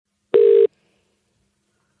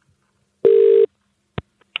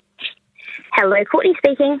Hello, Courtney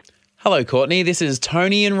speaking. Hello, Courtney. This is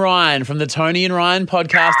Tony and Ryan from the Tony and Ryan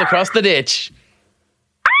podcast Across the Ditch.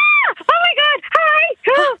 Oh my God! Hi!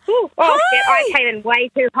 Oh, shit, I came in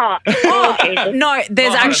way too hot. Oh, Jesus. No,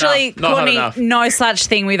 there's Not hot actually, enough. Not hot Courtney, enough. no such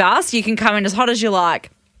thing with us. You can come in as hot as you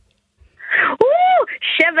like. Ooh,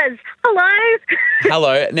 shivers. Hello.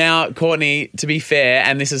 Hello. Now, Courtney, to be fair,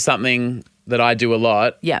 and this is something that I do a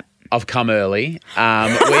lot. Yeah. I've come early. We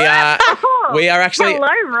are actually. Hello,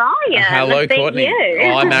 Ryan. Hello, Thank Courtney. You.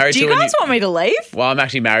 Well, I'm married Do you to guys want me to leave? Well, I'm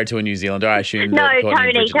actually married to a New Zealander. I assume. No, that Courtney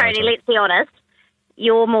and Tony, Bridget know each other. let's be honest.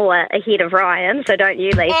 You're more ahead of Ryan, so don't you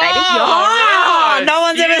leave, baby. Oh, no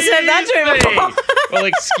one's ever said that to me Excuse before. Well,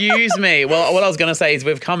 excuse me. Well, what I was going to say is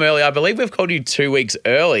we've come early. I believe we've called you 2 weeks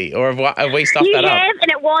early, or have we stuffed You that up? have, and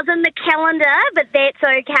it was in the calendar, but that's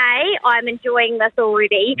okay. I'm enjoying this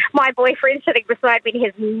already. My boyfriend sitting beside me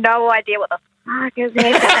has no idea what the fuck is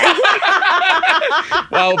happening.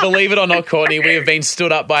 Well, believe it or not, Courtney, we have been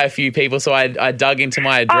stood up by a few people, so I dug into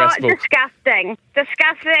my address book. Disgusting.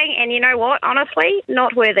 Disgusting, and you know what? Honestly,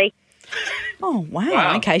 not worthy. Oh, wow.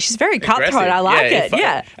 Wow. Okay, she's very cutthroat. Aggressive. I like it.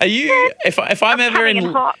 Yeah. Are you? If I'm ever coming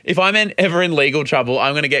in hot. ever in legal trouble,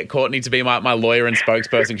 I'm going to get Courtney to be my lawyer and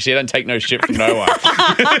spokesperson because she don't take no shit from no one.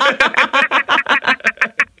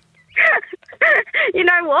 You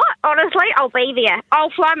know what? Honestly, I'll be there. I'll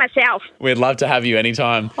fly myself. We'd love to have you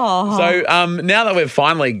anytime. Oh. So now that we've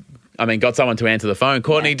finally, got someone to answer the phone,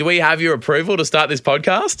 Courtney, do we have your approval to start this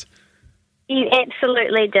podcast? You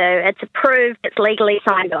absolutely do. It's approved. It's legally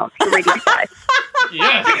signed off. You're ready to go.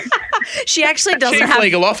 Yeah. She actually doesn't Chief have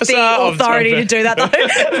legal officer the of authority to Topher. do that,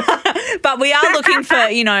 though. But we are looking for,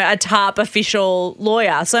 a TARP official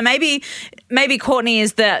lawyer. So maybe Courtney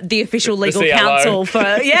is the official legal CLO. counsel for,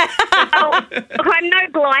 yeah. Oh, I'm no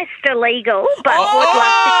Gleister legal, but would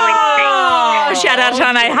love to join the team. Oh, shout out to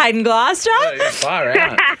our mate Hayden Gleister. Far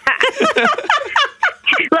out.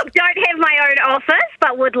 Look, don't have my own office,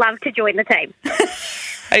 but would love to join the team.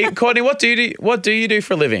 Hey, Courtney, what do you do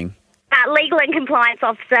for a living? Legal and compliance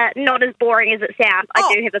officer, not as boring as it sounds.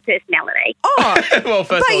 I do have a personality. Oh, Well, first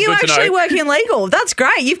but of all, you good to actually know. work in legal. That's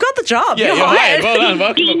great. You've got the job. Yeah, you're hired. Well done.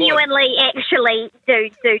 Welcome aboard. Genuinely, actually, do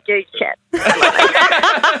shit.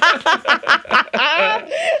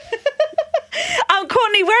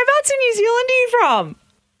 Courtney, whereabouts in New Zealand are you from?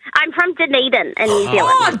 I'm from Dunedin in New Zealand.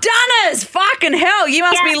 Oh, Dunners! Fucking hell, you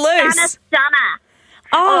must be loose. Stunner.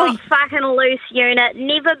 Oh, Fucking loose unit.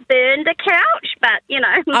 Never burned a couch, but,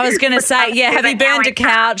 I was going to say, yeah, have you burned a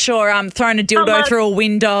couch or thrown a dildo look. through a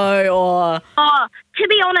window or... Oh, to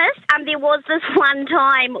be honest, there was this one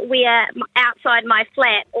time where outside my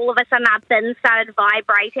flat, all of a sudden our bin started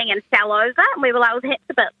vibrating and fell over, and we were like, well, that's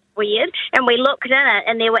a bit weird. And we looked in it,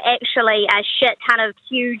 and there were actually a shit ton of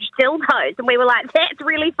huge dildos, and we were like, that's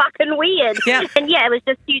really fucking weird. Yeah. And yeah, it was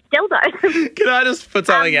just huge dildos. Can I just put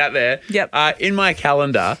something out there? Yep. In my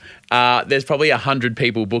calendar, there's probably 100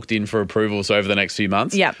 people booked in for approvals over the next few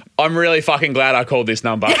months. Yep. I'm really fucking glad I called this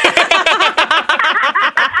number. Look,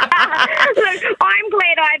 I'm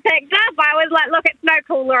glad I picked up. I was like, look, it's no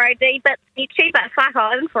caller ID, but you cheap, but fuck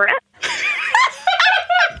on for it.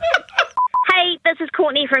 Hey, this is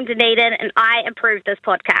Courtney from Dunedin, and I approve this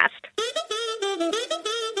podcast.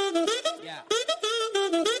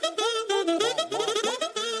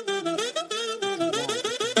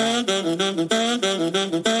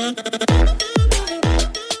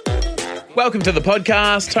 Welcome to the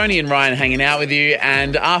podcast. Tony and Ryan hanging out with you.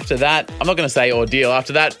 And after that, I'm not going to say ordeal,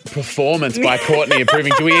 after that performance by Courtney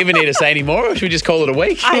approving, do we even need to say any more or should we just call it a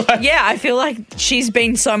week? I feel like she's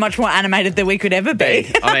been so much more animated than we could ever be.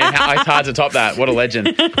 I mean, it's hard to top that. What a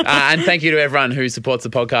legend. And thank you to everyone who supports the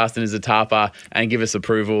podcast and is a tarper and give us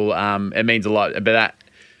approval. It means a lot. But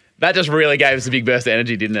that just really gave us a big burst of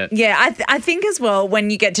energy, didn't it? Yeah, I think as well,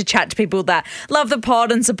 when you get to chat to people that love the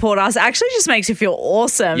pod and support us, it actually just makes you feel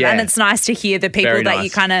awesome. Yeah. And it's nice to hear the people Very that nice.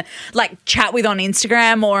 you kind of like chat with on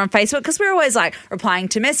Instagram or on Facebook, because we're always like replying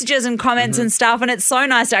to messages and comments and stuff. And it's so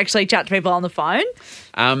nice to actually chat to people on the phone.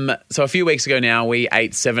 So a few weeks ago now, we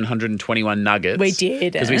ate 721 nuggets. We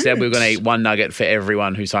did. Because we said we were going to eat one nugget for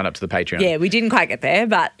everyone who signed up to the Patreon. Yeah, we didn't quite get there,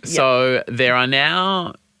 but... yeah. So there are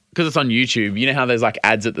now... Because it's on YouTube, you know how there's like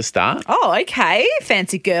ads at the start? Oh, okay.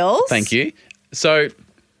 Fancy girls. Thank you. So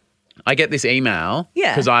I get this email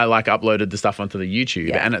Yeah. because I like uploaded the stuff onto the YouTube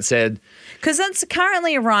Yeah. and it said, Because that's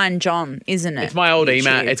currently a Ryan John, isn't it? it's my old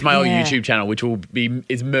email, YouTube. it's my old Yeah. YouTube channel, which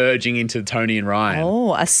is merging into Tony and Ryan.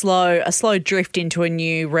 Oh, a slow drift into a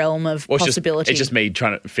new realm of Or possibility. It's just me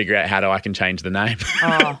trying to figure out how I can change the name.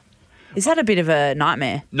 Oh. Is that a bit of a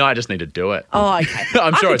nightmare? No, I just need to do it. Oh, okay.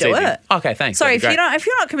 I'm sure I it's could do easy. it. Okay, thanks. Sorry, That'd be if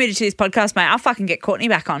you're not committed to this podcast, mate, I'll fucking get Courtney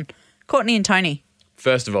back on. Courtney and Tony.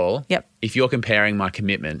 First of all, Yep. if you're comparing my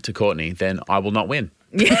commitment to Courtney, then I will not win.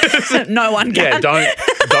 No one can. Yeah,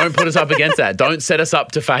 don't put us up against that. Don't set us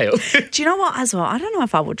up to fail. Do you know what, as well? I don't know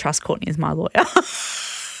if I would trust Courtney as my lawyer.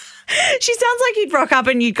 She sounds like you'd rock up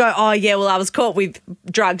and you'd go, oh, yeah, well, I was caught with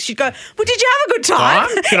drugs. She'd go, well, did you have a good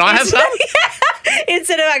time? Can I have some?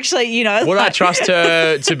 Instead of actually, Would I trust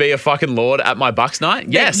her to be a fucking lord at my Bucks night?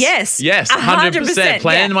 Yes. Yes. 100%.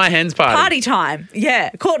 Plan yeah. my hens party. Party time. Yeah.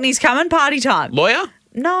 Courtney's coming, party time. Lawyer?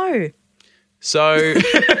 No. So,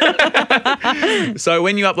 so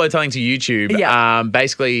when you upload something to YouTube, Yeah.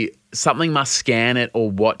 basically something must scan it or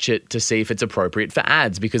watch it to see if it's appropriate for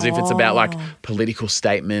ads. Because if it's about like political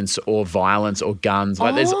statements or violence or guns,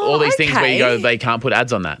 like there's all these things where you go, they can't put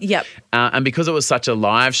ads on that. Yep. And because it was such a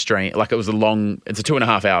live stream, like it's a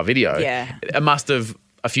 2.5 hour video. Yeah. It must have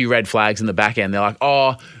a few red flags in the back end. They're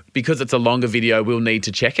like, because it's a longer video, we'll need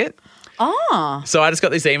to check it. Oh. So I just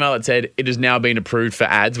got this email that said it has now been approved for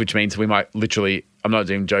ads, which means we might literally, I'm not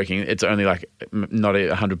even joking, it's only like not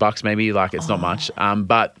 $100 maybe, like it's not much.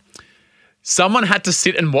 But someone had to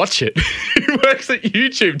sit and watch it who works at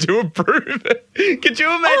YouTube to approve it. Could you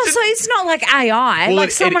imagine? Oh, so it's not like AI. Well, like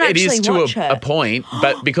someone it actually is to watch a it. point,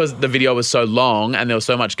 but because the video was so long and there was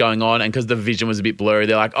so much going on and because the vision was a bit blurry,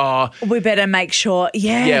 they're like, We better make sure.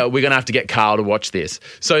 Yeah. we're going to have to get Carl to watch this.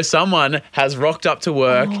 So someone has rocked up to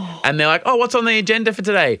work and they're like, what's on the agenda for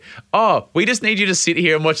today? We just need you to sit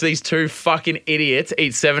here and watch these two fucking idiots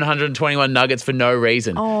eat 721 nuggets for no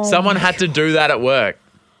reason. Someone had to do that at work.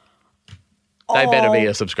 They better be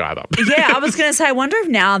a subscriber. Yeah, I was going to say, I wonder if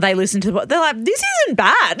now they listen to what they're like, this isn't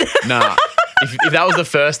bad. Nah. If that was the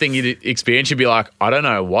first thing you'd experience, you'd be like, I don't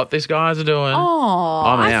know what these guys are doing.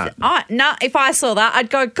 I'm out. No, if I saw that, I'd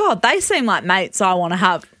go, God, they seem like mates I want to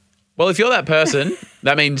have. Well, if you're that person,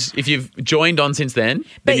 that means if you've joined on since then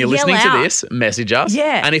you're listening to this, message us.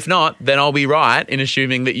 Yeah. And if not, then I'll be right in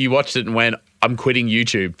assuming that you watched it and went, I'm quitting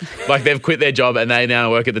YouTube. Like they've quit their job and they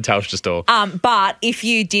now work at the Telstra store. But if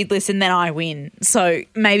you did listen, then I win. So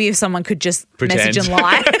maybe if someone could just Pretend. message and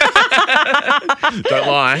lie. Don't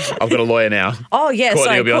lie. I've got a lawyer now. Oh, yeah.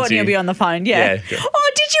 Courtney will be on to Courtney will you. be on the phone. Yeah. Yeah.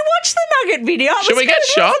 Oh, did you watch the nugget video? It Should was we get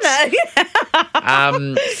good,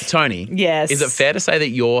 wasn't it? Tony. Yes. Is it fair to say that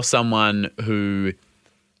you're someone who,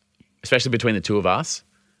 especially between the two of us,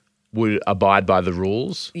 would abide by the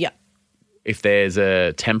rules? Yep. If there's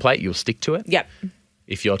a template, you'll stick to it? Yep.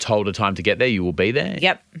 If you're told a time to get there, you will be there?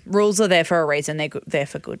 Yep. Rules are there for a reason. They're there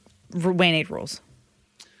for good. We need rules.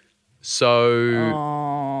 So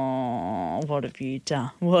Oh, what have you done?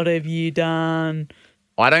 What have you done?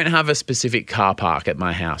 I don't have a specific car park at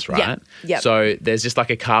my house, right? Yep. So there's just like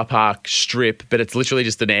a car park strip, but it's literally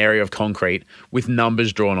just an area of concrete with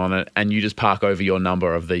numbers drawn on it, and you just park over your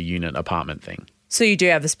number of the unit apartment thing. So you do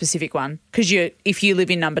have a specific one because if you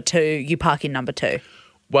live in number 2, you park in number 2.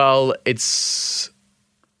 Well, it's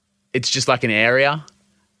just like an area.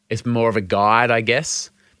 It's more of a guide, I guess.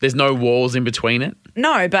 There's no walls in between it.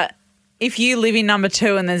 No, but if you live in number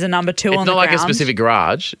 2 and there's a number 2 on the ground. It's not like a specific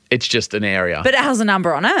garage. It's just an area. But it has a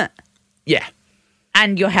number on it. Yeah.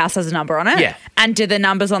 And your house has a number on it. Yeah. And do the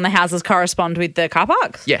numbers on the houses correspond with the car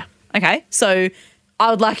parks? Yeah. Okay. So I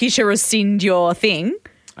would like you to rescind your thing.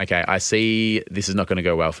 Okay, I see this is not going to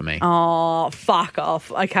go well for me. Oh, fuck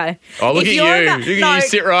off. Okay. Oh, look at you. Look at you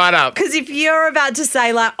sit right up. Because if you're about to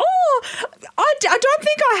say like, I don't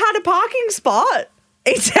think I had a parking spot.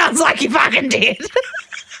 It sounds like you fucking did.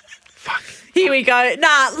 Fuck. Here we go.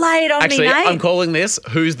 Nah, lay it on Actually, me, mate. I'm calling this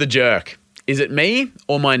Who's the Jerk? Is it me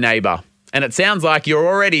or my neighbour? And it sounds like you're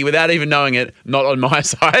already, without even knowing it, not on my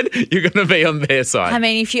side. You're going to be on their side. I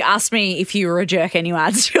mean, if you asked me if you were a jerk anyway,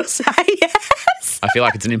 I'd still say yes. I feel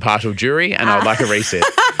like it's an impartial jury and I would like a reset.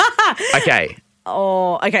 Okay.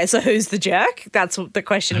 Oh, okay. So who's the jerk? That's the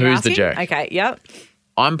question you're Who's the asking? jerk? Okay, yep.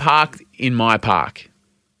 I'm parked in my park.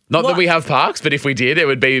 Not that we have parks, but if we did,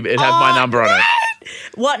 it'd have my number on it.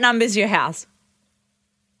 What number's your house?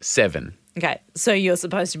 7. Okay, so you're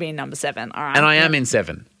supposed to be in number 7. All right. And I am in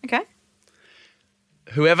 7. Okay.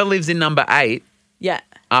 Whoever lives in number 8, Yeah.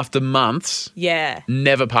 after months, Yeah.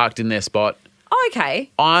 never parked in their spot. Oh,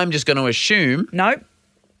 okay. I'm just going to assume Nope.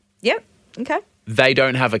 Yep. Okay. they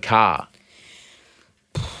don't have a car.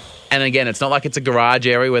 And again, it's not like it's a garage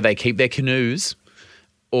area where they keep their canoes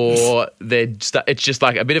or it's just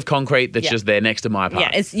like a bit of concrete that's Yeah. just there next to my park.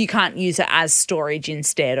 Yeah, you can't use it as storage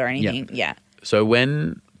instead or anything. Yeah. So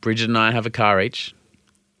when Bridget and I have a car each,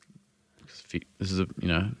 this is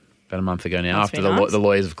about a month ago now, Must after be nice. the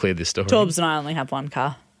lawyers have cleared this story. Torbs and I only have one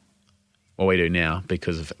car. Well, we do now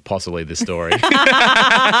because of possibly this story.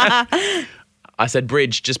 I said,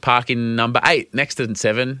 Bridge, just park in number 8 next to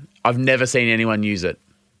 7. I've never seen anyone use it.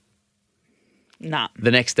 Nah.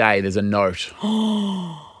 The next day, there's a note.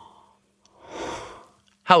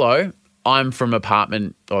 Hello, I'm from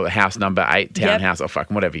apartment or house number 8, townhouse, or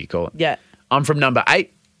fucking whatever you call it. Yeah. I'm from number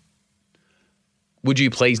 8. Would you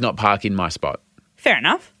please not park in my spot? Fair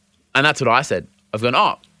enough. And that's what I said. I've gone,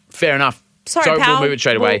 oh, fair enough. Sorry, so pal. we'll move it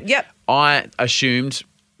straight away. Well, yep. I assumed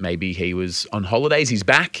maybe he was on holidays. He's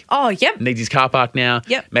back. Oh, yep. Needs his car park now.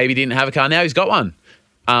 Yep. Maybe he didn't have a car. Now he's got one.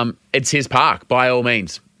 It's his park, by all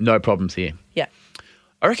means. No problems here. Yeah.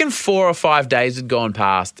 I reckon 4 or 5 days had gone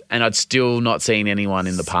past and I'd still not seen anyone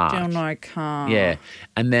in the park. Still no car. Yeah.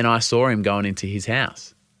 And then I saw him going into his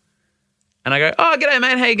house. And I go, oh, g'day,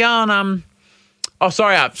 mate. How you going?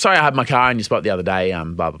 Sorry I had my car in your spot the other day.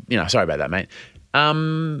 Blah, blah. Sorry about that, mate.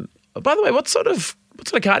 By the way, what sort of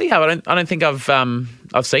car do you have? I don't think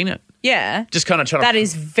I've seen it. Yeah. Just kind of trying That to.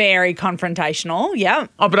 is very confrontational. Yeah.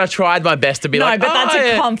 Oh, but I tried my best to be No, like. but that's a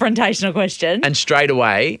yeah. confrontational question. And straight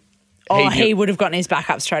away, he would have gotten his back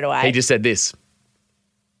up straight away. he just said this.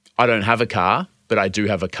 I don't have a car, but I do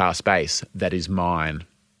have a car space that is mine.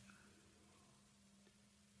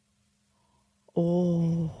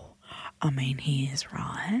 I mean, he is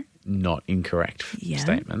right. Not incorrect Yeah.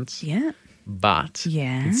 statements. Yeah. But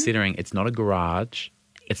Yeah. considering it's not a garage,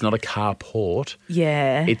 it's not a carport,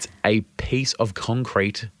 Yeah. it's a piece of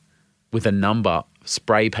concrete with a number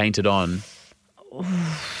spray painted on.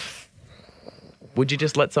 Would you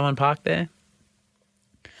just let someone park there?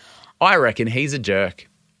 I reckon he's a jerk.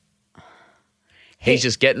 He's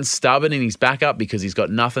just getting stubborn and he's back up because he's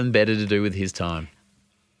got nothing better to do with his time.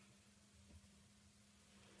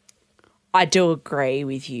 I do agree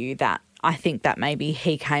with you that I think that maybe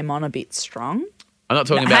he came on a bit strong. I'm not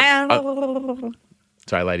talking about...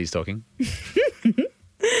 Sorry, ladies talking.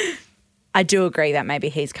 I do agree that maybe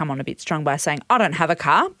he's come on a bit strong by saying, I don't have a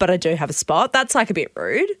car, but I do have a spot. That's like a bit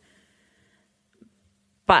rude.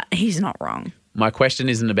 But he's not wrong. My question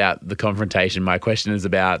isn't about the confrontation. My question is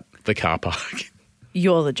about the car park.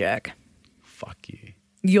 You're the jerk. Fuck you.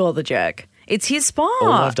 You're the jerk. It's his spot.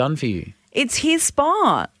 All I've done for you. It's his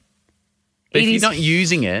spot. But It if you're is- not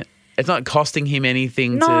using it, it's not costing him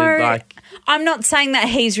anything No, to like. I'm not saying that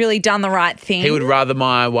he's really done the right thing. He would rather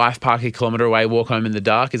my wife park a kilometre away, walk home in the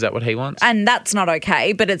dark. Is that what he wants? And that's not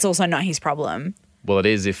okay, but it's also not his problem. Well, it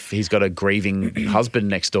is if he's got a grieving husband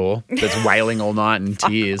next door that's wailing all night in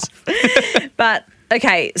tears. But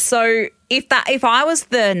okay, so if I was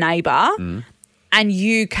the neighbour and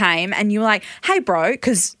you came and you were like, hey bro,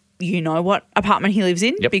 because you know what apartment he lives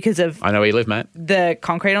in Yep. because of I know where you live, mate. the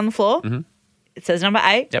concrete on the floor. It says number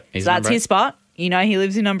 8. Yep, he's So that's number 8. his spot. You know he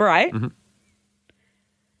lives in number 8.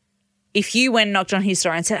 If you went and knocked on his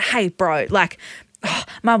door and said, hey, bro, like,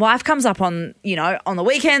 my wife comes up on, on the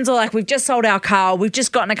weekends, or like we've just sold our car, we've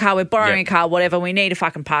just gotten a car, we're borrowing Yep. a car, whatever, we need to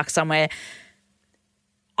fucking park somewhere.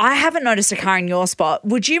 I haven't noticed a car in your spot.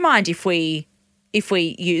 Would you mind if we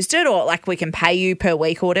used it, or like we can pay you per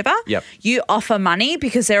week or whatever? Yep. You offer money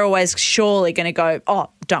because they're always surely going to go, oh,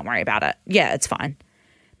 don't worry about it. Yeah, it's fine.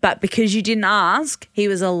 But because you didn't ask, he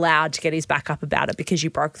was allowed to get his back up about it because you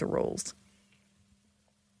broke the rules.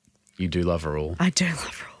 You do love a rule. I do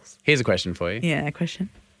love rules. Here's a question for you. Yeah, question.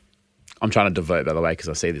 I'm trying to divert, by the way, because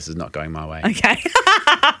I see this is not going my way. Okay.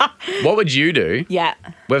 What would you do? Yeah.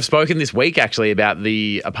 We've spoken this week, actually, about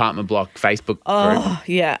the apartment block Facebook group. Oh,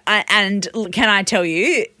 yeah. And can I tell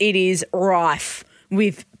you, it is rife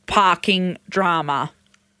with parking drama.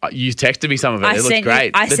 You texted me some of it. I It looks sent you-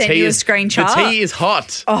 great. I The sent tea you a is- screenshot. The tea is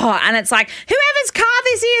hot. Oh, and it's like, whoever's car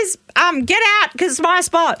this is, get out because it's my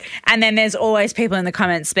spot. And then there's always people in the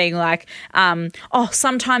comments being like,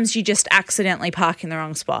 sometimes you just accidentally park in the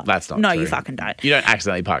wrong spot. That's not No, true. you fucking don't. You don't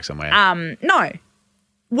accidentally park somewhere. No.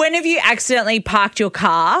 When have you accidentally parked your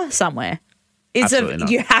car somewhere? Absolutely not.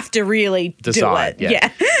 You have to really Decide. do it. Yeah.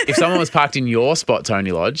 If someone was parked in your spot,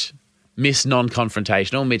 Tony Lodge, Miss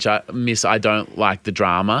Non-Confrontational, Miss I don't like the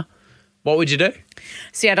drama, what would you do?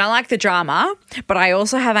 See, I don't like the drama, but I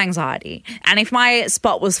also have anxiety. And if my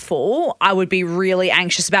spot was full, I would be really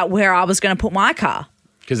anxious about where I was going to put my car.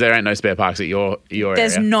 Because there ain't no spare parks at your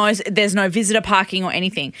There's area. there's no visitor parking or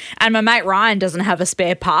anything. And my mate Ryan doesn't have a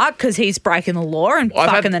spare park because he's breaking the law and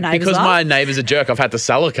fucking the neighbours Because up. my neighbour's a jerk, I've had to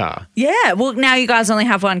sell a car. Yeah, well, now you guys only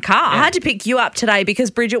have one car. I had to pick you up today because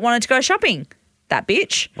Bridget wanted to go shopping. That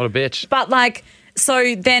bitch. What a bitch. But like,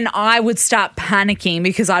 so then I would start panicking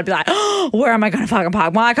because I'd be like, oh, where am I going to fucking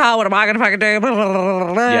park my car? What am I going to fucking do?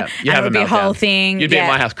 Yeah, you and have it would a be a whole meltdown. thing. You'd be at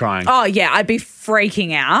Yeah. my house crying. Oh, yeah, I'd be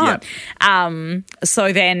freaking out.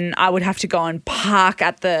 So then I would have to go and park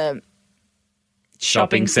at the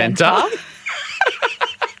shopping centre.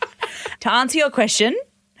 To answer your question,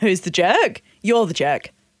 who's the jerk? You're the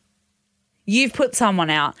jerk. You've put someone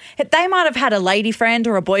out. They might have had a lady friend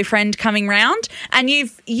or a boyfriend coming round, and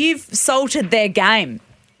you've salted their game.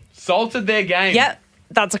 Salted their game. Yep,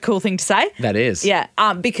 that's a cool thing to say. That is. Yeah,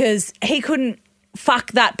 because he couldn't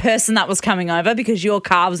fuck that person that was coming over because your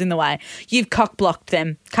car was in the way. You've cock blocked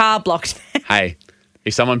them. Car blocked them. Hey,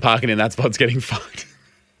 if someone parking in that spot's getting fucked,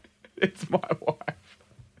 it's my wife.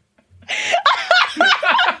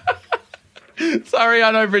 Sorry,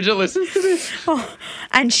 I know Bridget listens to this.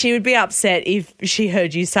 And she would be upset if she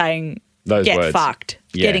heard you saying Those get words. fucked.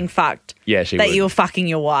 Yeah. Getting fucked. Yeah, she that would. you were fucking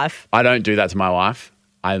your wife. I don't do that to my wife.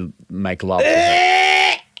 I make love to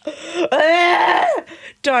her.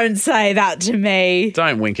 Don't say that to me.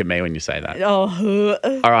 Don't wink at me when you say that. Oh,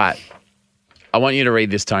 All right. I want you to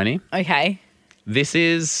read this, Tony. okay. This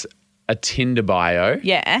is a Tinder bio.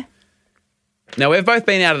 Yeah. Now, we've both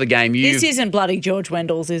been out of the game. This isn't bloody George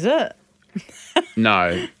Wendell's, is it?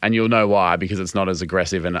 No, and you'll know why, because it's not as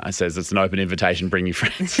aggressive and it says it's an open invitation, bring your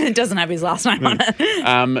friends. It doesn't have his last name on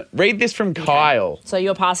it. Read this from Kyle. So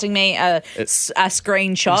you're passing me a screenshot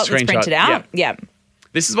that's screenshot, printed out? yeah.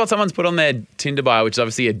 This is what someone's put on their Tinder bio, which is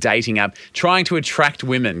obviously a dating app, trying to attract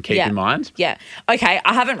women, keep in mind. Yeah. Okay,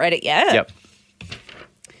 I haven't read it yet. Yep.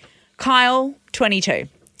 Kyle, 22.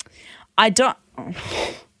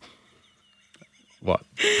 What?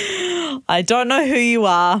 I don't know who you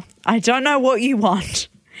are. I don't know what you want.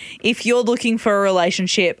 If you're looking for a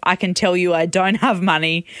relationship, I can tell you I don't have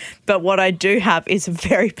money, but what I do have is a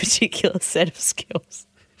very particular set of skills.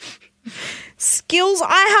 Skills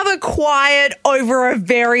I have acquired over a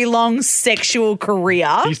very long sexual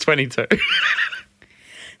career. He's 22.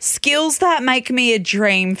 Skills that make me a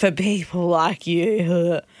dream for people like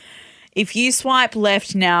you. If you swipe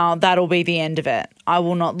left now, that'll be the end of it. I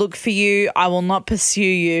will not look for you. I will not pursue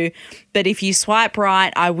you. But if you swipe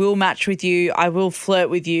right, I will match with you. I will flirt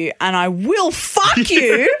with you. And I will fuck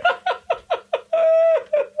you.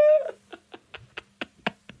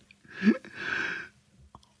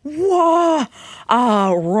 Whoa.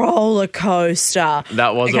 Roller coaster.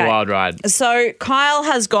 That was a wild ride. So Kyle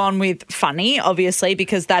has gone with funny, obviously,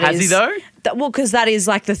 because that is... Has he though? Well, because that is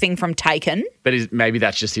like the thing from Taken. But maybe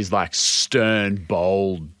that's just his like stern,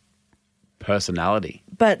 bold personality.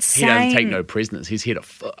 But He doesn't take no prisoners. He's here to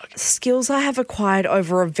fuck. Skills I have acquired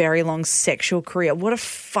over a very long sexual career. What a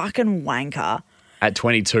fucking wanker. At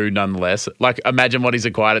 22, nonetheless. Like, imagine what he's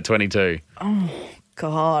acquired at 22.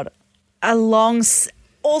 God.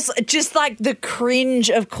 Also, just like the cringe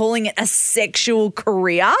of calling it a sexual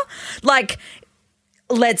career. Like,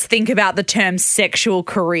 let's think about the term sexual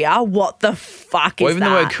career. What the fuck is that? Or even the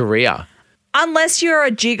word career. Unless you're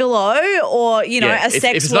a gigolo or, a sex worker.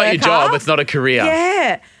 If it's not your job, it's not a career.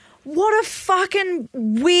 Yeah. What a fucking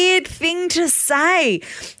weird thing to say.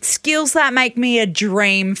 Skills that make me a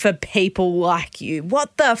dream for people like you.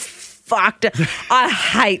 What the fuck? I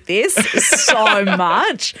hate this so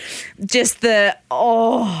much. Just Do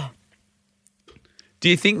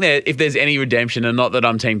you think that if there's any redemption, and not that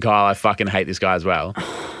I'm Team Kyle, I fucking hate this guy as well,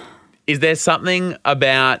 is there something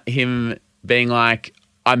about him being like,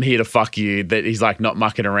 I'm here to fuck you, that he's like not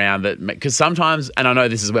mucking around? That because sometimes, and I know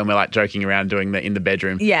this is when we're like joking around doing the in the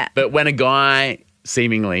bedroom. Yeah. But when a guy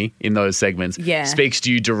seemingly in those segments speaks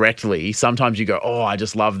to you directly, sometimes you go, oh, I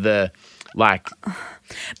just love the like.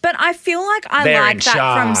 But I feel like I they're like in that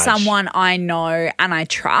from charge. someone I know and I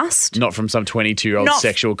trust. Not from some 22-year-old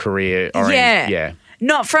sexual career. Yeah.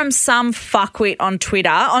 Not from some fuckwit on Twitter,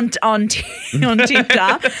 on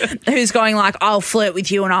Tinder, who's going like, I'll flirt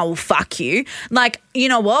with you and I will fuck you. Like, you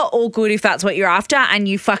know what? All good if that's what you're after, and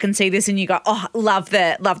you fucking see this and you go, oh, love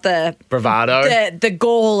the bravado, the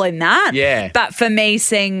gall in that. Yeah. But for me,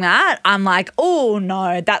 seeing that, I'm like, oh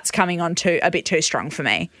no, that's coming on a bit too strong for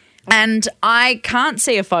me. And I can't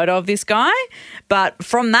see a photo of this guy, but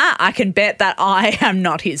from that, I can bet that I am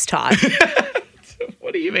not his type.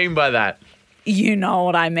 What do you mean by that? You know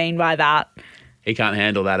what I mean by that. He can't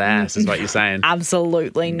handle that ass, is what you're saying.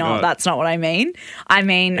 Absolutely not. No. That's not what I mean. I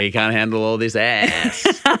mean, he can't handle all this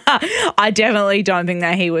ass. I definitely don't think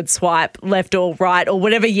that he would swipe left or right or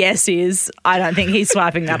whatever yes is. I don't think he's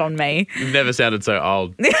swiping that on me. You've never sounded so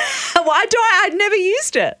old. Why do I'd never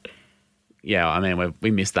used it. Yeah, I mean, we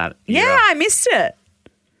missed that. Yeah, I missed it.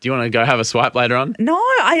 Do you want to go have a swipe later on? No,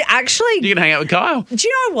 I actually... You can hang out with Kyle. Do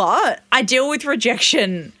you know what? I deal with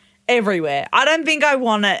rejection everywhere. I don't think I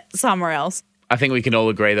want it somewhere else. I think we can all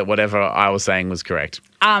agree that whatever I was saying was correct.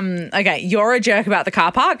 Okay, you're a jerk about the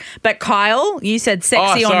car park, but Kyle, you said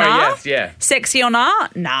sexy or nah? Yes, yeah. Sexy or nah?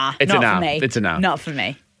 Nah, it's not a nah. for me. It's a nah. Not for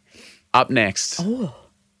me. Up next,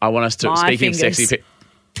 I want us to, My speaking fingers. of sexy...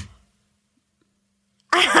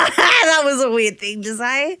 That was a weird thing to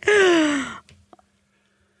say.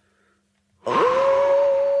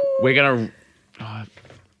 We're going to...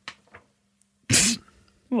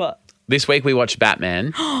 What? This week we watched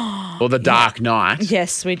Batman, or The Dark Knight.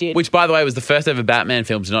 Yes, we did. Which, by the way, was the first ever Batman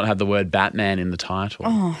film to not have the word Batman in the title.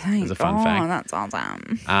 Oh, thank As a fun God. fact. That's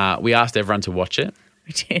awesome. We asked everyone to watch it,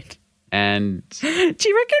 We did. and Do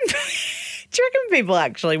you reckon people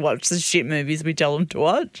actually watch the shit movies we tell them to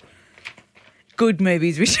watch? Good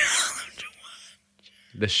movies we tell them to watch.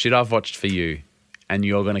 the shit I've watched for you, and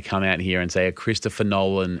you're going to come out here and say a Christopher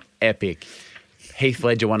Nolan epic. Heath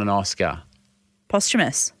Ledger won an Oscar.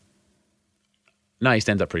 Posthumous. No, he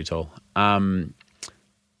stands up pretty tall.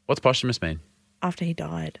 What's posthumous mean? After he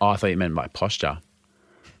died. Oh, I thought you meant by posture.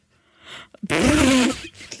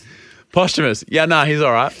 Posthumous. Yeah, no, he's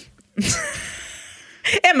all right.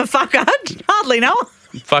 Emma fucker. Hardly know.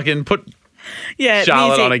 Fucking put Yeah, Charlotte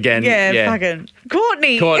music. on again. Yeah, Yeah. fucking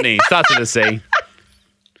Courtney. Courtney. Starts with a C.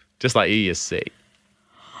 Just like you see.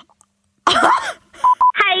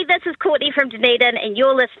 Hey, this is Courtney from Dunedin, and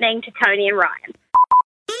you're listening to Tony and Ryan.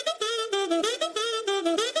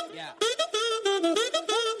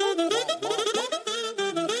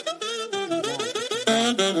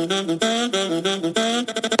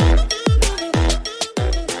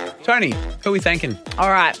 Tony, who are we thanking? All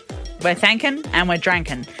right. We're thanking and we're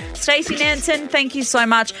drinking. Stacey Nansen, thank you so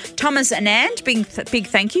much. Thomas Anand, big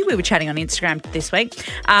thank you. We were chatting on Instagram this week.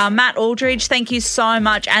 Matt Aldridge, thank you so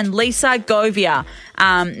much. And Lisa Govia,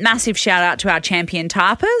 massive shout out to our champion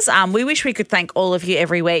tarpers. We wish we could thank all of you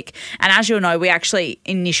every week. And as you'll know, we actually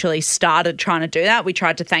initially started trying to do that. We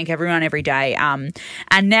tried to thank everyone every day. And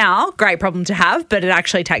now, great problem to have, but it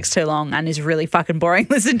actually takes too long and is really fucking boring.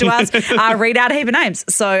 Listen to us read out a heap of names.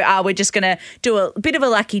 So we're just going to do a bit of a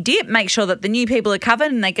lucky dip, make sure that the new people are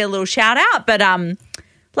covered and they get a little shout out. But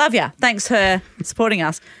love ya. Thanks for supporting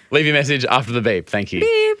us. Leave your message after the beep. Thank you.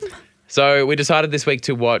 Beep. So we decided this week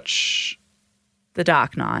to watch The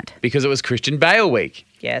Dark Knight. because it was Christian Bale week.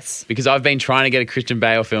 Yes. Because I've been trying to get a Christian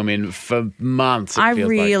Bale film in for months. I it feels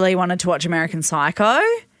like. really wanted to watch American Psycho.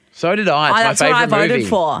 So did I. It's my That's what favourite I voted movie.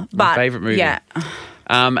 for. My But favourite movie. Yeah.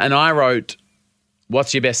 And I wrote,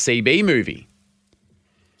 what's your best CB movie?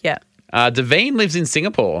 Yeah. Davine lives in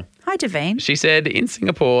Singapore. Hi, Davine. She said in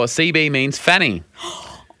Singapore, CB means fanny.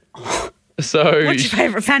 So What's your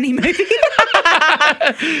favourite Fanny movie?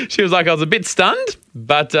 she was like, I was a bit stunned,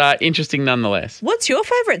 but interesting nonetheless. What's your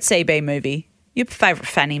favourite CB movie? Your favourite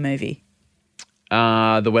Fanny movie?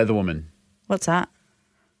 The Weather Woman. What's that?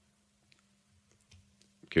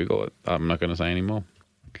 Google it. I'm not going to say any more.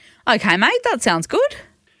 Okay, mate, that sounds good.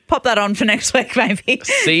 Pop that on for next week, maybe.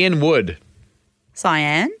 Cian Wood.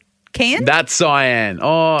 Cyan? Cian? That's Cyan.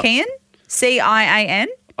 Oh, Cian? C-I-A-N?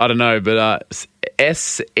 I don't know, but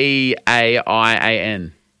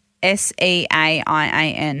S-E-A-I-A-N.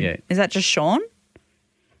 S-E-A-I-A-N. Yeah. Is that just Sean?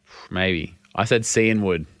 Maybe. I said Cian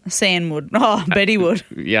Wood. Cian Wood. Oh, Betty Wood.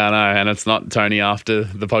 Yeah, I know. And it's not Tony after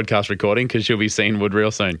the podcast recording because she'll be seeing Wood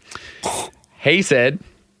real soon. He said,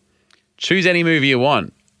 choose any movie you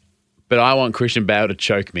want, but I want Christian Bale to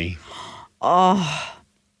choke me.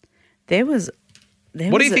 There was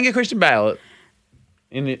What do you think of Christian Bale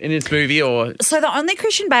in this movie? Or So the only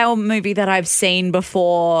Christian Bale movie that I've seen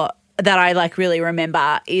before that I really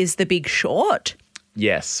remember is The Big Short.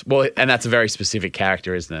 yes. Well, and that's a very specific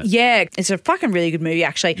character, isn't it? Yeah, it's a fucking really good movie,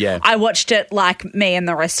 actually. Yeah. I watched it like me and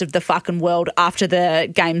the rest of the fucking world after the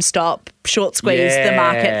GameStop short squeeze, the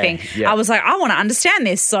market thing. Yeah. I was like, I want to understand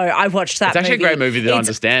this. So I watched that It's actually movie. a great movie to It's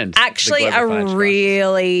understand. Actually, the global a financial crisis.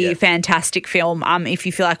 really Yeah. fantastic film. If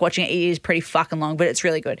you feel like watching it, it is pretty fucking long, but it's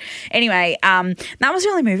really good. Anyway, that was the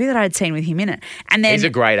only movie that I'd seen with him in it. And then He's a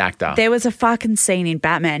great actor. there was a fucking scene in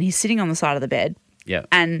Batman. He's sitting on the side of the bed Yeah.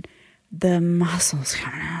 and the muscles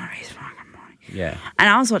coming out of his fucking body. Yeah. And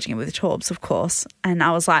I was watching it with Torbs, of course. And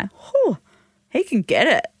I was like, oh, he can get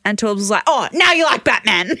it. And Torbs was like, oh, now you like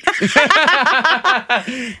Batman.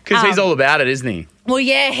 Because he's all about it, isn't he? Well,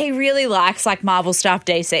 yeah, he really likes Marvel stuff,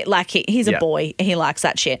 DC. He's a Yeah. boy. He likes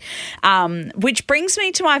that shit. Which brings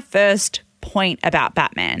me to my first point about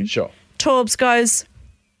Batman. Sure. Torbs goes,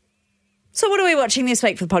 so what are we watching this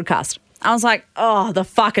week for the podcast? I was like, oh, the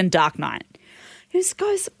fucking Dark Knight. He just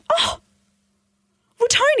goes, oh, well,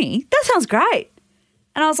 Tony, that sounds great.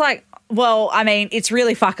 And I was like, well, I mean, it's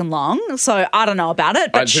really fucking long, so I don't know about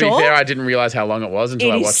it, but To sure. be fair, I didn't realise how long it was until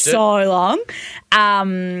It I is watched so long.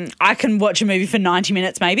 I can watch a movie for 90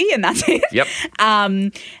 minutes maybe, and that's it. Yep.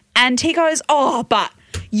 And he goes, oh, but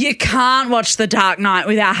you can't watch The Dark Knight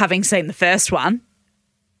without having seen the first one.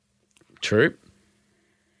 it. True.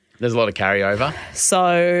 There's a lot of carryover.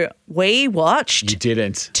 So we watched You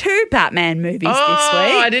didn't. 2 Batman movies this week.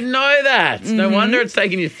 I didn't know that. No wonder it's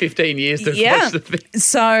taken you 15 years to watch the thing.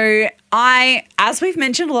 So as we've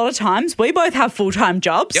mentioned a lot of times, we both have full-time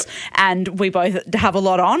jobs and we both have a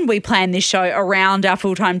lot on. We plan this show around our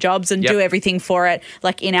full-time jobs and do everything for it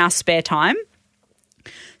like in our spare time.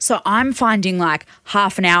 So I'm finding like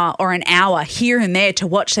half an hour or an hour here and there to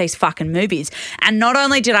watch these fucking movies. And not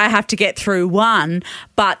only did I have to get through 1,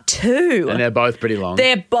 but 2. And they're both pretty long.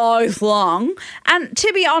 They're both long. And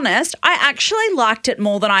to be honest, I actually liked it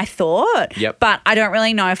more than I thought. Yep. But I don't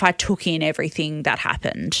really know if I took in everything that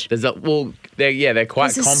happened. They're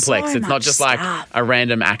quite There's complex. so It's not much just like stuff. a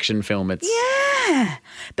random action film. It's Yeah.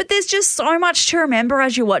 But there's just so much to remember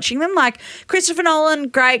as you're watching them. Like Christopher Nolan,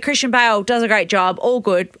 great. Christian Bale does a great job. All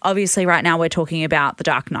good. Obviously, right now we're talking about The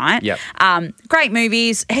Dark Knight. Yep. Great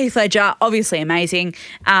movies. Heath Ledger, obviously amazing.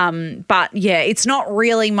 But yeah, it's not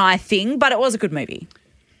really my thing, but it was a good movie.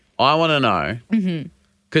 I want to know,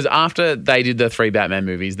 because after they did the 3 Batman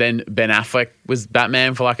movies, then Ben Affleck was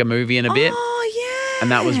Batman for like a movie and a bit, Oh, yeah.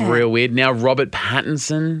 and that was real weird. Now Robert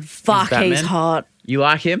Pattinson is Fuck, Batman. he's hot. You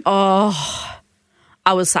like him?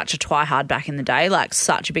 I was such a Twihard back in the day, like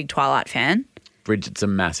such a big Twilight fan. Bridget's a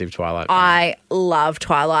massive Twilight fan. I love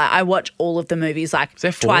Twilight. I watch all of the movies like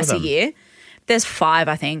there 4 twice of a them? year. There's 5,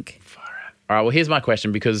 I think. All right, well, here's my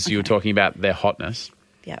question, because you were talking about their hotness.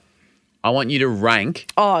 Yep. I want you to rank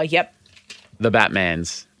Oh, yep. the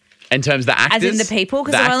Batmans in terms of the actors. As in the people?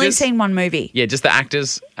 Because the I've only actors. seen one movie. Yeah, just the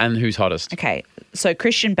actors and who's hottest. Okay, so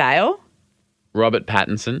Christian Bale. Robert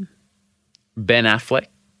Pattinson, Ben Affleck,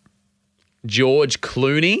 George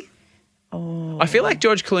Clooney. Oh. I feel like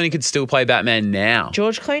George Clooney could still play Batman now.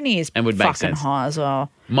 George Clooney is And would make fucking sense. hot as well.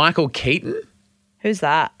 Michael Keaton? Who's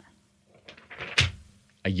that?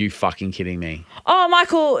 Are you fucking kidding me? Oh,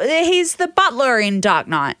 Michael. He's the butler in Dark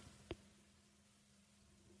Knight.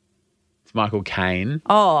 It's Michael Caine.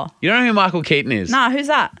 Oh, You don't know who Michael Keaton is? no, who's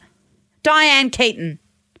that? Diane Keaton.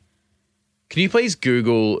 Can you please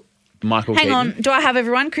Google Michael Hang Keaton? on. Do I have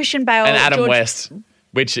everyone? Christian Bale. And Adam George- West,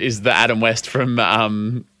 which is the Adam West from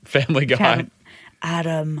Family Guy.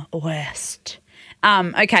 Adam West.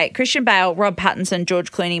 Okay, Christian Bale, Rob Pattinson,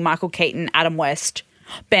 George Clooney, Michael Keaton, Adam West,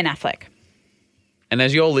 Ben Affleck. And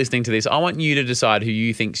as you're listening to this, I want you to decide who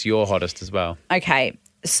you think's your hottest as well. Okay,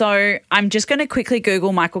 so I'm just going to quickly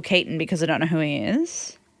Google Michael Keaton because I don't know who he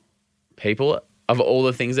is. People, of all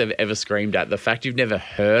the things they've ever screamed at, the fact you've never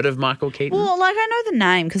heard of Michael Keaton? Well, like I know the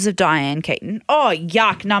name because of Diane Keaton. Oh,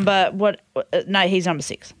 yuck. No, he's number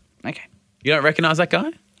 6. Okay. You don't recognise that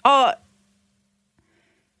guy? Oh,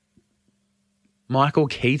 Michael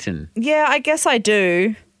Keaton. yeah, I guess I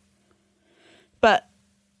do. But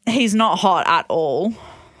he's not hot at all.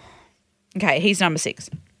 Okay, he's number 6.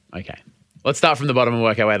 Okay. Let's start from the bottom and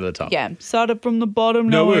work our way to the top. Yeah, started from the bottom.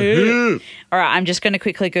 No, now we're here. we're here. All right, I'm just going to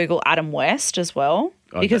quickly Google Adam West as well.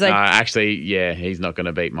 Because actually, yeah, he's not going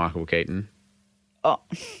to beat Michael Keaton.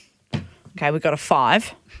 Okay, we got a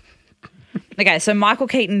 5. Okay, so Michael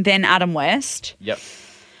Keaton, then Adam West. Yep.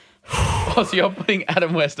 Oh, so you're putting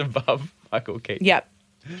Adam West above Michael Keaton. Yep.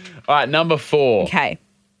 All right, number 4. Okay.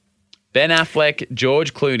 Ben Affleck,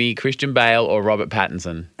 George Clooney, Christian Bale, or Robert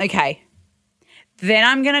Pattinson? Okay. Then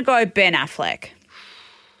I'm going to go Ben Affleck.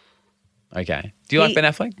 Okay. Do you like Ben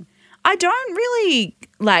Affleck? I don't really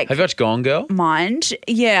like Have you watched Gone Girl? mind.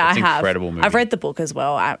 Yeah, It's I have. incredible movie. I've read the book as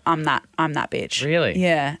well. I'm that bitch. Really?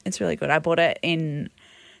 Yeah, it's really good. I bought it in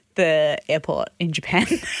the airport in Japan.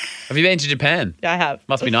 Have you been to Japan? I have.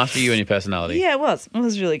 Must be nice for you and your personality. Yeah, it was. It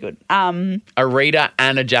was really good. A reader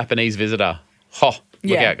and a Japanese visitor.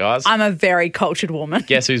 Look out, guys. I'm a very cultured woman.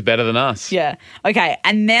 Guess who's better than us? Yeah. Okay.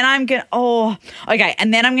 And then I'm going to,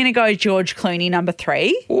 And then I'm going to go George Clooney, number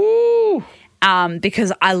 3. Ooh.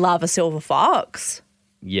 Because I love a silver fox.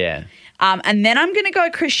 Yeah. And then I'm going to go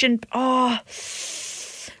Christian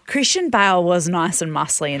Bale was nice and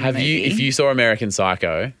muscly in the movie. If you saw American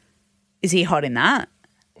Psycho, Is he hot in that?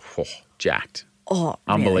 jacked. Oh,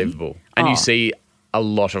 Unbelievable. really? And you see a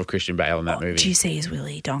lot of Christian Bale in that movie. Do you see his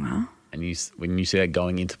Willy Donger? And when you see that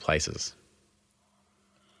going into places.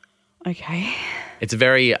 Okay. It's a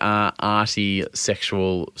very arty,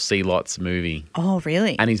 sexual, see lots movie. Oh,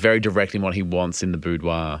 really? And he's very direct in what he wants in the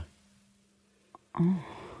boudoir.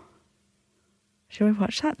 Should we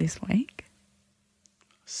watch that this week?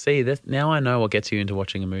 See, now I know what gets you into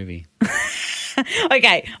watching a movie.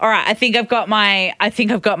 Okay. All right. I think I've got my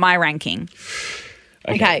ranking.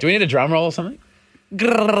 Okay. Do we need a drum roll or something? Is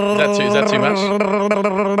that too much?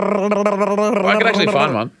 I could actually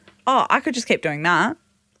find one. Oh, I could just keep doing that.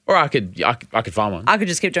 Or I could find one. I could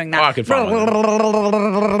just keep doing that. Or I could find one.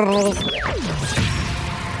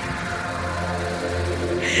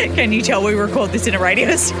 Can you tell we record this in a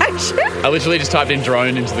radio station? I literally just typed in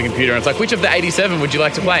drone into the computer and it's like, which of the 87 would you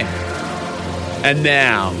like to play? And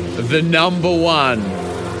now, the number one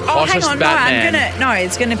hottest Batman.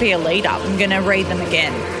 It's gonna be a lead up. I'm gonna read them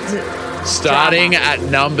again. Starting at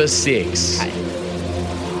number 6. Okay.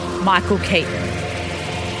 Michael Keaton.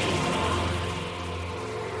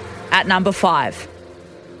 At number 5,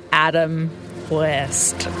 Adam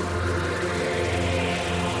West.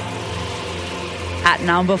 At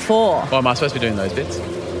number 4. Oh, am I supposed to be doing those bits?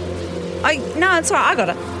 No, it's all right. I got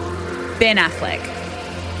it. Ben Affleck.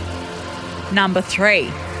 Number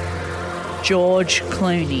 3, George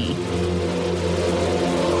Clooney.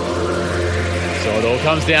 So it all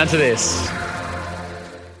comes down to this.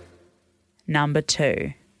 Number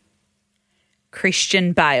 2,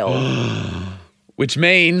 Christian Bale. Which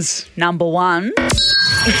means... Number 1.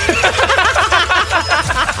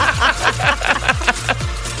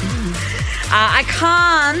 I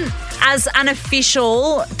can't, as an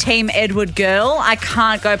official Team Edward girl, I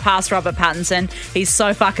can't go past Robert Pattinson. He's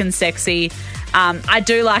so fucking sexy. I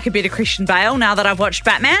do like a bit of Christian Bale now that I've watched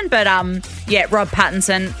Batman, but yeah, Rob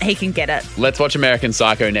Pattinson, he can get it. Let's watch American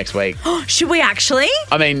Psycho next week. Should we actually?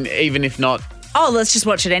 I mean, even if not... Oh, let's just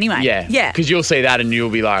watch it anyway. Yeah. Yeah. Because you'll see that and you'll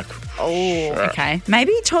be like... Oh, sure. Okay.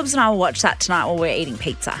 Maybe Tobbs and I will watch that tonight while we're eating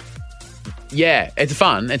pizza. Yeah, it's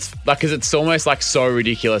fun. It's like, because it's almost like so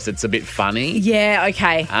ridiculous, it's a bit funny. Yeah,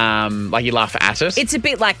 okay. Like you laugh at it. It's a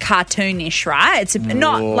bit like cartoonish, right? It's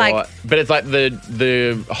not like... But it's like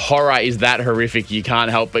the horror is that horrific you can't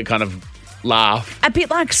help but kind of laugh. A bit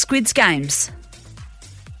like Squid's Games.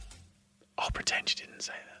 I'll pretend you didn't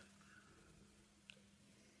say that.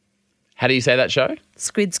 How do you say that show?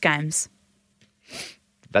 Squid's Games.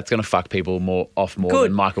 That's going to fuck people more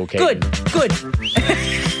than Michael Keaton. Good.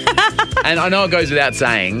 And I know it goes without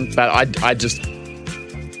saying, but I just...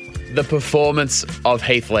 The performance of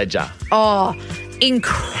Heath Ledger. Oh,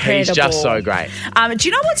 incredible. He's just so great. Do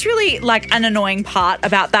you know what's really like an annoying part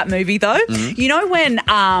about that movie though? Mm-hmm. You know when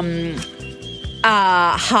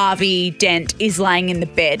Harvey Dent is laying in the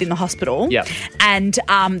bed in the hospital, yep, and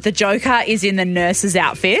the Joker is in the nurse's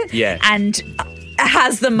outfit, yeah, and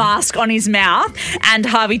has the mask on his mouth, and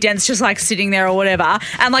Harvey Dent's just like sitting there or whatever,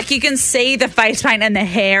 and like you can see the face paint and the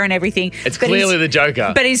hair and everything. It's clearly the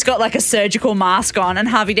Joker, but he's got like a surgical mask on, and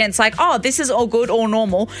Harvey Dent's like, oh, this is all good, all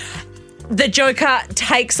normal. The Joker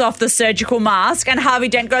takes off the surgical mask and Harvey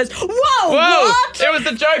Dent goes, whoa, what? It was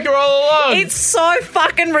the Joker all along. It's so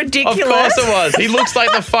fucking ridiculous. Of course it was. He looks like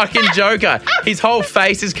the fucking Joker. His whole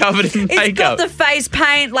face is covered in makeup. It's got the face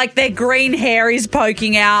paint, like their green hair is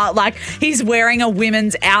poking out, like he's wearing a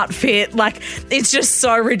women's outfit. Like it's just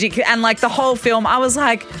so ridiculous. And like the whole film, I was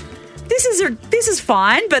like, this is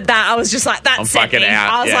fine. But that I was just like, that's fucking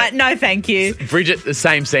out. I was like, no, thank you. Bridget, the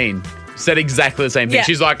same scene. Said exactly the same thing. Yeah.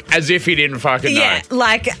 She's like, as if he didn't fucking know. Yeah,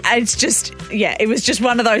 like, it's just, yeah, it was just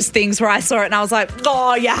one of those things where I saw it and I was like,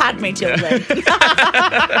 oh, you had me till then. You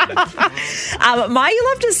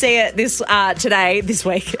love to see it this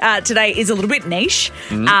week. Today is a little bit niche,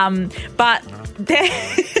 but there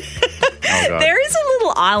is a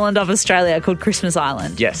little island of Australia called Christmas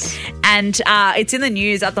Island. Yes. And it's in the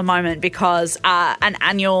news at the moment because an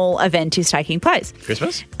annual event is taking place.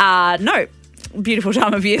 Christmas? No. Beautiful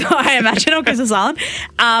time of year, I imagine, on Christmas Island.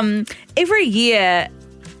 Every year,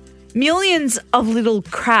 millions of little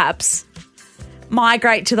crabs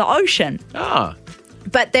migrate to the ocean. Ah.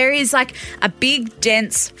 But there is like a big,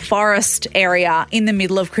 dense forest area in the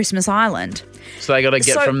middle of Christmas Island. So they got to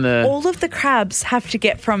get from the... all of the crabs have to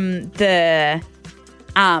get from the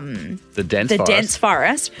dense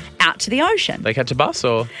forest out to the ocean. They catch a bus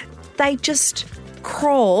or? They just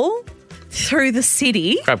crawl through the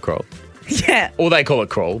city. Crab crawl. Yeah. Or they call it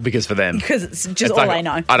crawl because for them. Because it's just all like, they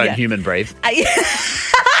know. I don't human breathe.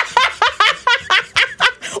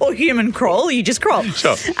 Or human crawl. You just crawl.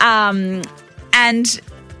 Sure. And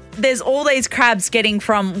there's all these crabs getting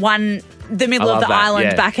from the middle of the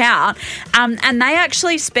island back out. And they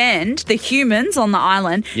actually the humans on the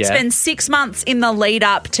island, spend 6 months in the lead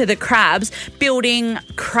up to the crabs building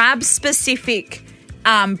crab-specific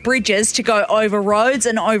bridges to go over roads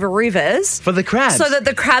and over rivers. For the crabs? So that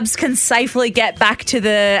the crabs can safely get back to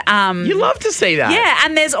the... You love to see that. Yeah,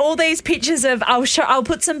 and there's all these pictures of... I'll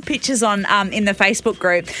put some pictures on in the Facebook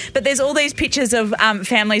group, but there's all these pictures of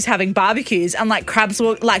families having barbecues and like crabs,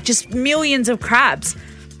 like just millions of crabs.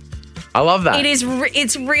 I love that.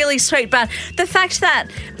 It's really sweet, but the fact that,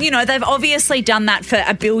 they've obviously done that for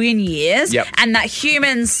a billion years, yep, and that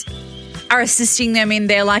humans are assisting them in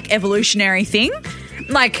their like evolutionary thing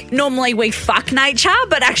like normally we fuck nature,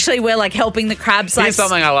 but actually we're like helping the crabs. Here's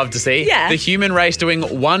something I love to see. Yeah. The human race doing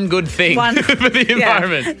one good thing for the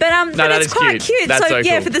environment. But that it's is quite cute. That's so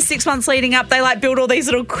yeah, cool. for the 6 months leading up, they like build all these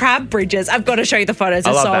little crab bridges. I've got to show you the photos.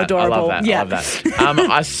 They're so adorable. I love that. Yeah. I love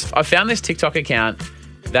that. I found this TikTok account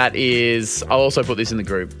that is, I'll also put this in the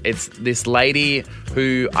group. It's this lady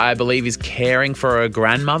who I believe is caring for her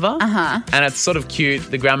grandmother. And it's sort of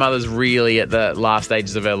cute. The grandmother's really at the last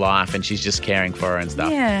stages of her life and she's just caring for her and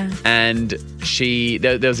stuff. Yeah. And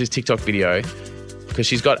there was this TikTok video because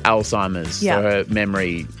she's got Alzheimer's, so her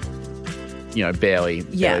memory, barely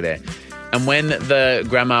there. And when the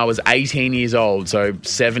grandma was 18 years old, so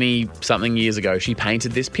 70-something years ago, she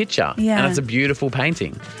painted this picture. Yeah. And it's a beautiful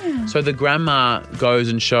painting. Yeah. So the the grandchild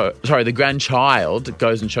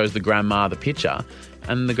goes and shows the grandma the picture.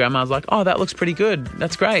 And the grandma's like, oh, that looks pretty good.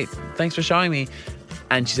 That's great. Thanks for showing me.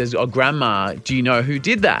 And she says, oh, Grandma, do you know who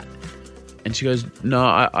did that? And she goes, no,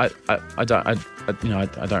 I don't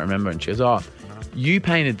remember. And she goes, oh, you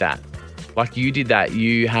painted that. Like you did that.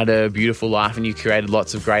 You had a beautiful life and you created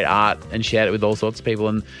lots of great art and shared it with all sorts of people.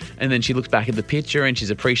 And then she looks back at the picture and she's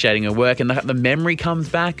appreciating her work and the memory comes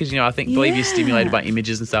back because, I believe you're stimulated by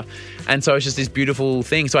images and stuff. And so it's just this beautiful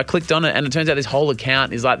thing. So I clicked on it and it turns out this whole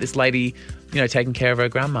account is like this lady, taking care of her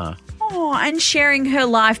grandma. Oh, and sharing her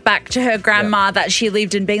life back to her grandma that she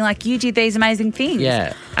lived and being like, you did these amazing things.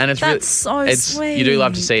 Yeah. And that's so sweet. You do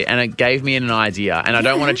love to see it. And it gave me an idea. And I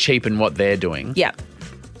don't want to cheapen what they're doing. Yeah.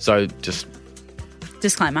 So just...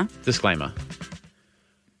 Disclaimer.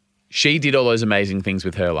 She did all those amazing things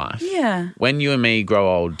with her life. Yeah. When you and me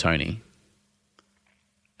grow old, Tony,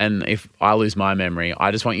 and if I lose my memory, I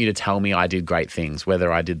just want you to tell me I did great things,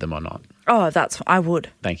 whether I did them or not. Oh, I would.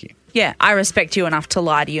 Thank you. Yeah, I respect you enough to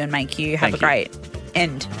lie to you and make you have a great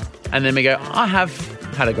end. And then we go, I have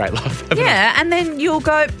had a great life. Yeah, and then you'll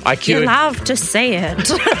go, you love to see it.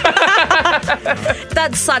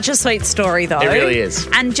 That's such a sweet story, though. It really is.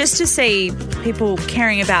 And just to see people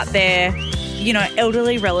caring about their,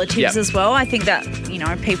 elderly relatives as well, I think that,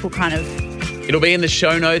 people kind of... It'll be in the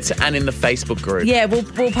show notes and in the Facebook group. Yeah,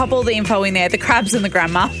 we'll pop all the info in there, the crabs and the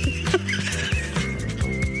grandma.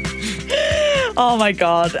 Oh, my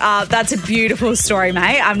God. That's a beautiful story,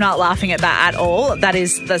 mate. I'm not laughing at that at all.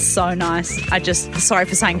 That's so nice. Sorry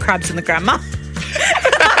for saying crabs and the grandma.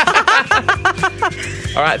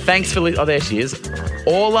 All right, thanks for... Oh, there she is.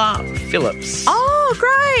 Orla Phillips. Oh,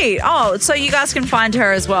 great. Oh, so you guys can find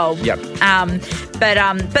her as well. Yep.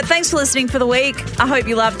 But thanks for listening for the week. I hope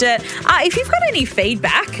you loved it. If you've got any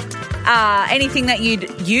feedback, anything that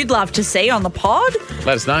you'd love to see on the pod,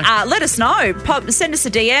 let us know. Send us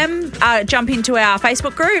a DM. Jump into our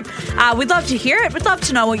Facebook group. We'd love to hear it. We'd love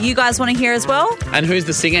to know what you guys want to hear as well. And who's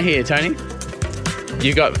the singer here, Tony?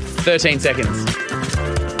 You've got 13 seconds.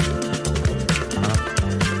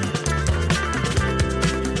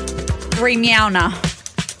 Remeowna.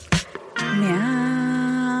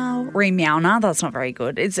 Meow. Remeowna. That's not very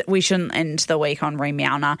good. We shouldn't end the week on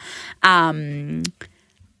Remeowna.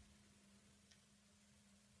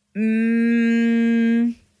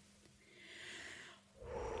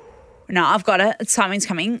 No, I've got it. Something's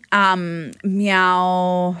coming.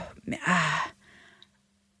 Meow.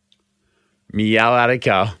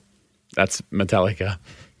 Meowlatica. That's Metallica.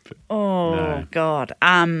 Oh, no. God.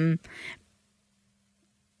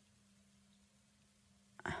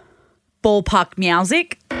 Ballpark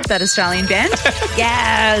Music, that Australian band.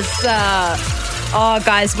 Yes.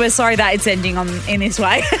 Guys, we're sorry that it's ending in this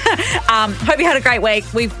way. Hope you had a great week.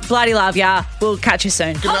 We bloody love ya. We'll catch you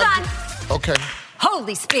soon. Hold on. Okay.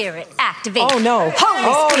 Holy Spirit, activate. Oh, no.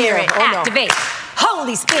 Holy Spirit, no. activate.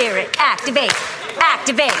 Holy Spirit, activate.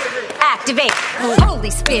 Activate. Activate.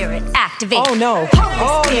 Holy Spirit, activate. Oh, no.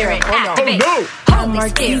 Holy Spirit, activate. Oh, no. Holy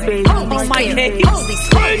Spirit, Holy Spirit, Holy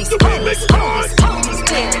Spirit, Holy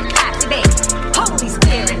Spirit.